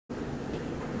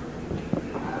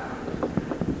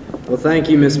Well, thank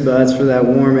you, Miss Buds, for that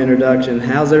warm introduction.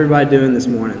 How's everybody doing this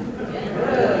morning?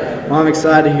 Well, I'm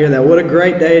excited to hear that. What a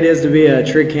great day it is to be a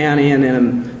Trigg County and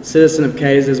a citizen of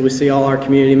Cadiz as we see all our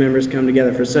community members come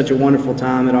together for such a wonderful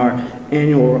time at our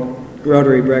annual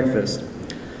Rotary breakfast.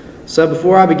 So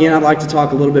before I begin, I'd like to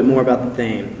talk a little bit more about the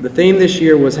theme. The theme this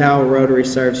year was how Rotary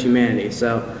serves humanity.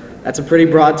 So that's a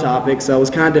pretty broad topic, so it was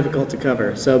kind of difficult to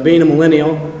cover. So being a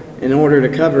millennial, in order to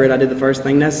cover it, I did the first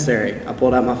thing necessary. I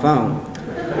pulled out my phone.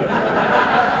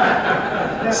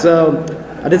 So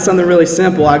I did something really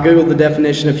simple. I Googled the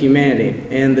definition of humanity,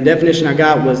 and the definition I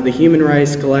got was the human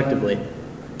race collectively.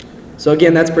 So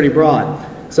again, that's pretty broad.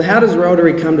 So how does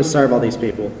Rotary come to serve all these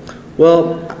people?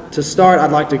 Well, to start,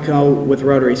 I'd like to go with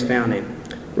Rotary's founding.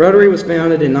 Rotary was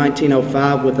founded in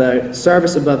 1905 with a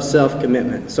service above self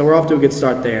commitment. So we're off to a good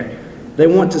start there. They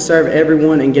want to serve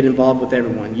everyone and get involved with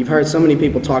everyone. You've heard so many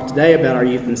people talk today about our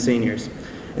youth and seniors.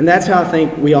 And that's how I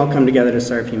think we all come together to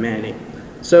serve humanity.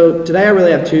 So today I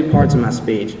really have two parts of my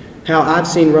speech. How I've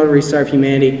seen Rotary serve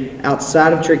humanity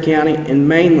outside of Trigg County, and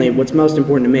mainly what's most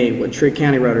important to me, what Trigg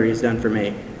County Rotary has done for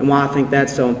me, and why I think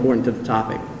that's so important to the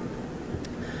topic.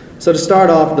 So to start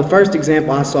off, the first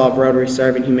example I saw of Rotary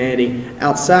serving humanity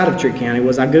outside of Trigg County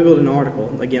was I Googled an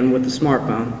article, again with the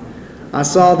smartphone. I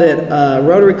saw that a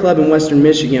Rotary Club in Western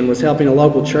Michigan was helping a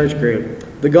local church group.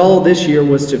 The goal this year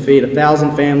was to feed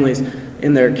 1,000 families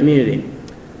in their community.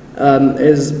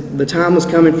 As the time was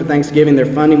coming for Thanksgiving, their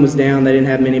funding was down, they didn't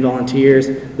have many volunteers.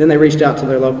 Then they reached out to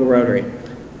their local Rotary.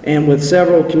 And with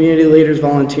several community leaders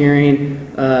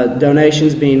volunteering,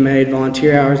 donations being made,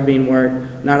 volunteer hours being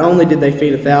worked, not only did they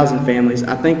feed 1,000 families,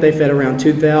 I think they fed around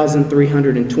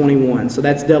 2,321, so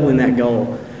that's doubling that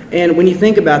goal. And when you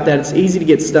think about that, it's easy to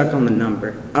get stuck on the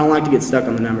number. I don't like to get stuck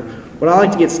on the number. What I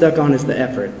like to get stuck on is the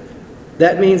effort.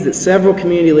 That means that several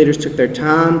community leaders took their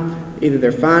time, either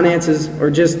their finances, or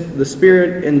just the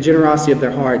spirit and generosity of their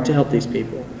heart to help these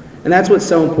people. And that's what's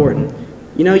so important.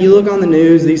 You know, you look on the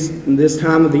news this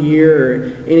time of the year,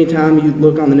 or any time you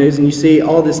look on the news and you see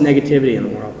all this negativity in the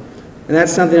world. And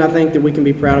that's something I think that we can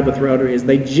be proud of with Rotary, is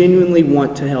they genuinely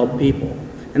want to help people.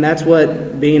 And that's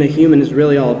what being a human is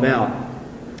really all about.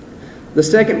 The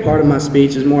second part of my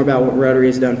speech is more about what Rotary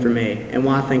has done for me and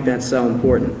why I think that's so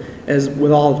important, as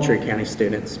with all of Trigg County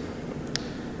students.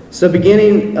 So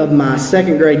beginning of my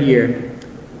second grade year,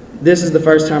 this is the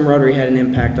first time Rotary had an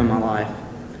impact on my life.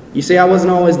 You see, I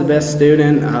wasn't always the best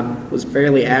student. I was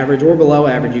fairly average, or below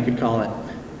average you could call it.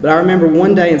 But I remember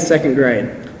one day in second grade,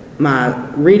 my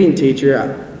reading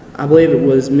teacher, I believe it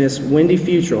was Miss Wendy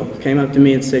Futrell, came up to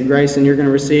me and said, "Grayson, you're going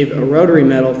to receive a Rotary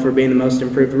medal for being the most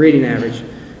improved reading average."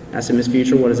 I said, "Miss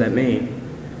Futrell, what does that mean?"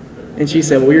 And she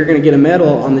said, "Well, you're going to get a medal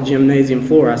on the gymnasium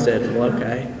floor." I said, "Well,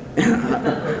 okay."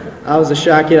 I was a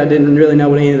shy kid. I didn't really know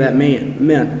what any of that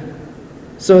meant.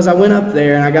 So as I went up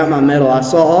there and I got my medal, I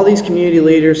saw all these community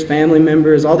leaders, family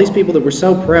members, all these people that were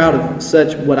so proud of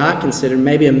such what I considered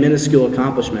maybe a minuscule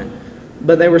accomplishment.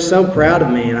 But they were so proud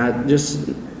of me, and I just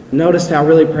noticed how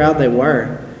really proud they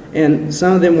were. And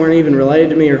some of them weren't even related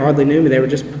to me or hardly knew me. They were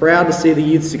just proud to see the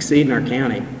youth succeed in our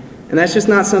county. And that's just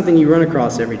not something you run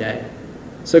across every day.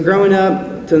 So growing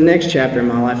up to the next chapter in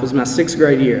my life was my sixth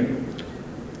grade year.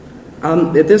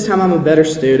 At this time, I'm a better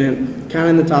student, kind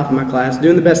of in the top of my class,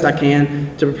 doing the best I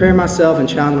can to prepare myself and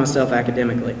challenge myself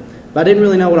academically. But I didn't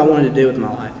really know what I wanted to do with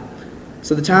my life.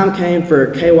 So the time came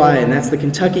for KYA, and that's the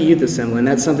Kentucky Youth Assembly, and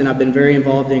that's something I've been very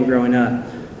involved in growing up.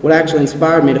 What actually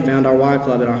inspired me to found our Y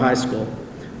Club at our high school.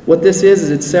 What this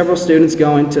is it's several students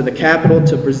going to the Capitol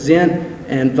to present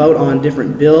and vote on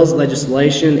different bills,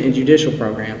 legislation, and judicial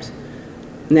programs.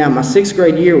 Now, my sixth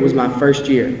grade year was my first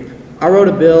year. I wrote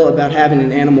a bill about having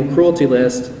an animal cruelty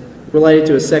list related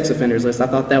to a sex offenders list. I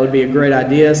thought that would be a great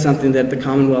idea, something that the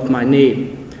Commonwealth might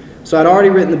need. So I'd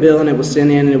already written the bill and it was sent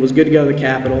in and it was good to go to the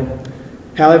Capitol.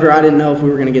 However, I didn't know if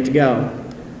we were going to get to go.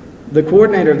 The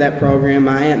coordinator of that program,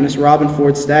 my aunt, Miss Robin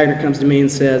Ford Stagner, comes to me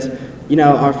and says, "You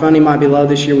know, our funding might be low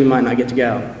this year, we might not get to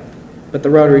go." But the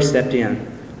Rotary stepped in.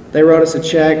 They wrote us a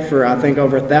check for, I think,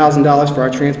 over $1,000 for our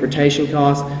transportation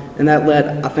costs, and that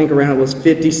led, I think, around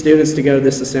 50 students to go to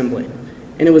this assembly.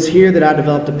 And it was here that I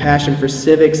developed a passion for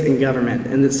civics and government,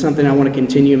 and it's something I want to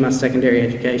continue in my secondary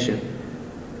education.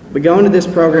 But going to this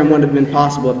program wouldn't have been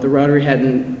possible if the Rotary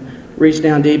hadn't reached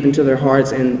down deep into their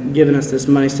hearts and given us this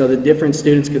money so that different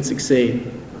students could succeed.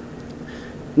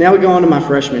 Now we go on to my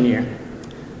freshman year.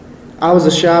 I was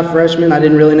a shy freshman. I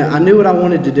didn't really know. I knew what I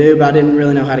wanted to do, but I didn't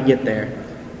really know how to get there.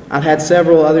 I've had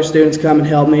several other students come and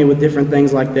help me with different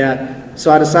things like that,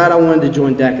 so I decided I wanted to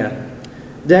join DECA.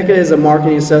 DECA is a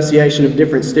marketing association of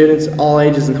different students, all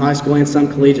ages in high school and some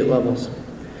collegiate levels.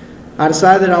 I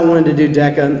decided that I wanted to do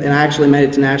DECA, and I actually made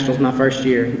it to nationals my first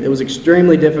year. It was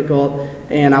extremely difficult,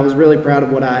 and I was really proud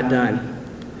of what I had done.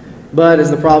 But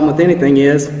as the problem with anything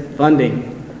is,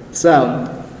 funding.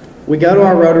 So we go to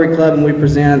our Rotary Club and we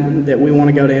present that we want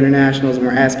to go to internationals, and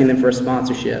we're asking them for a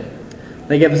sponsorship.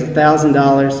 They gave us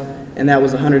 $1,000, and that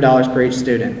was $100 per each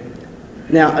student.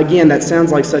 Now, again, that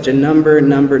sounds like such a number.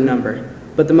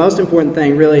 But the most important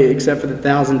thing, really, except for the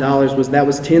 $1,000, was that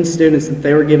was 10 students that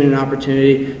they were given an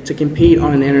opportunity to compete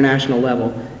on an international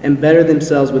level and better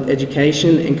themselves with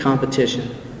education and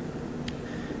competition.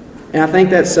 And I think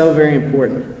that's so very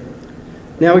important.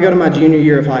 Now we go to my junior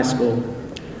year of high school.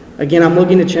 Again, I'm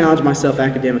looking to challenge myself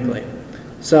academically.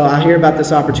 So I hear about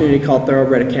this opportunity called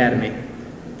Thoroughbred Academy.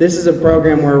 This is a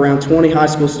program where around 20 high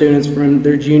school students from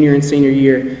their junior and senior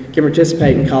year can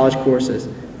participate in college courses,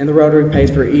 and the Rotary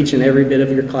pays for each and every bit of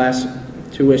your class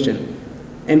tuition.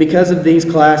 And because of these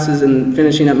classes and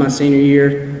finishing up my senior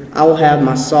year, I will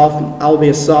be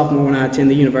a sophomore when I attend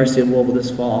the University of Louisville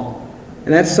this fall.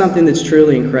 And that's something that's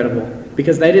truly incredible,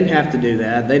 because they didn't have to do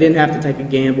that. They didn't have to take a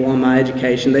gamble on my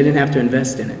education. They didn't have to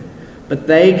invest in it. But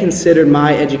they considered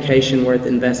my education worth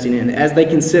investing in, as they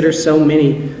consider so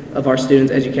many of our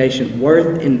students' education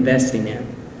worth investing in.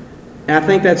 And I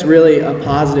think that's really a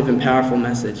positive and powerful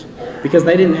message, because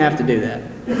they didn't have to do that.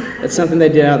 That's something they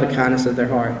did out of the kindness of their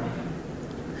heart.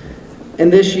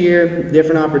 And this year,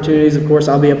 different opportunities. Of course,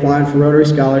 I'll be applying for Rotary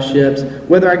scholarships.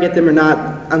 Whether I get them or not,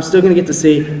 I'm still going to get to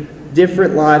see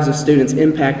different lives of students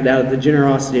impacted out of the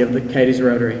generosity of the Cadiz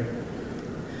Rotary.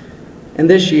 And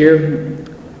this year,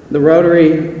 the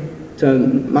Rotary, to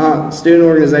my student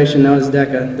organization known as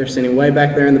DECA, they're sitting way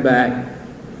back there in the back.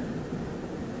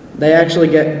 They actually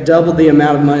get doubled the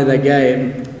amount of money they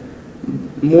gave.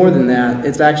 More than that,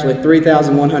 it's actually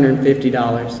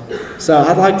 $3,150. So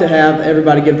I'd like to have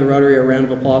everybody give the Rotary a round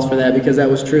of applause for that, because that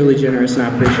was truly generous, and I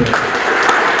appreciate it.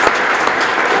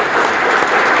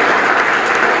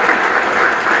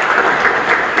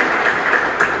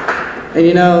 And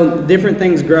you know, different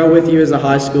things grow with you as a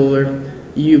high schooler.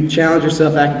 You challenge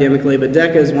yourself academically, but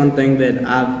DECA is one thing that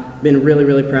I've been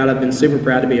really proud of. I've been super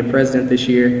proud to be a president this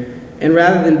year. And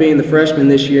rather than being the freshman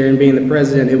this year and being the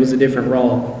president, it was a different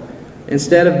role.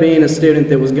 Instead of being a student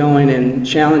that was going and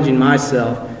challenging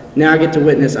myself, now I get to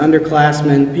witness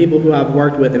underclassmen, people who I've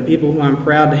worked with, and people who I'm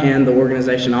proud to hand the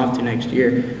organization off to next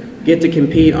year, get to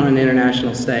compete on an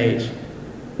international stage.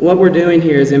 What we're doing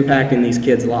here is impacting these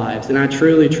kids' lives, and I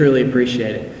truly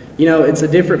appreciate it. You know, it's a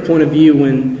different point of view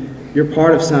when you're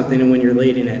part of something and when you're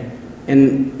leading it.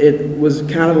 And it was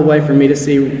kind of a way for me to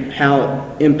see how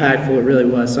impactful it really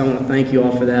was, so I want to thank you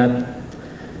all for that.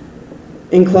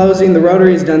 In closing, the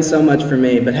Rotary has done so much for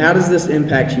me, but how does this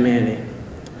impact humanity?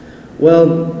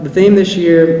 Well, the theme this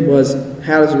year was,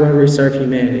 how does Rotary serve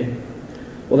humanity?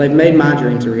 Well, they've made my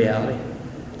dreams a reality.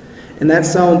 And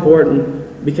that's so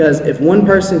important, because if one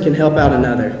person can help out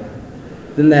another,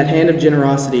 then that hand of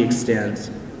generosity extends.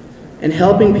 And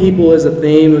helping people is a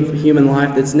theme of human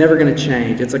life that's never going to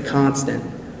change. It's a constant.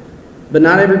 But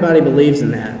not everybody believes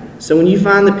in that. So when you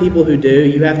find the people who do,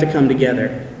 you have to come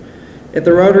together. At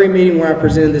the Rotary meeting where I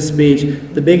presented this speech,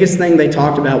 the biggest thing they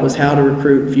talked about was how to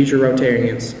recruit future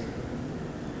Rotarians.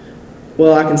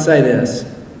 Well, I can say this: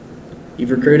 you've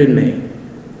recruited me.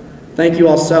 Thank you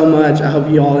all so much. I hope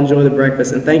you all enjoy the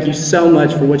breakfast, and thank you so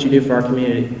much for what you do for our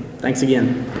community. Thanks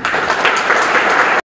again.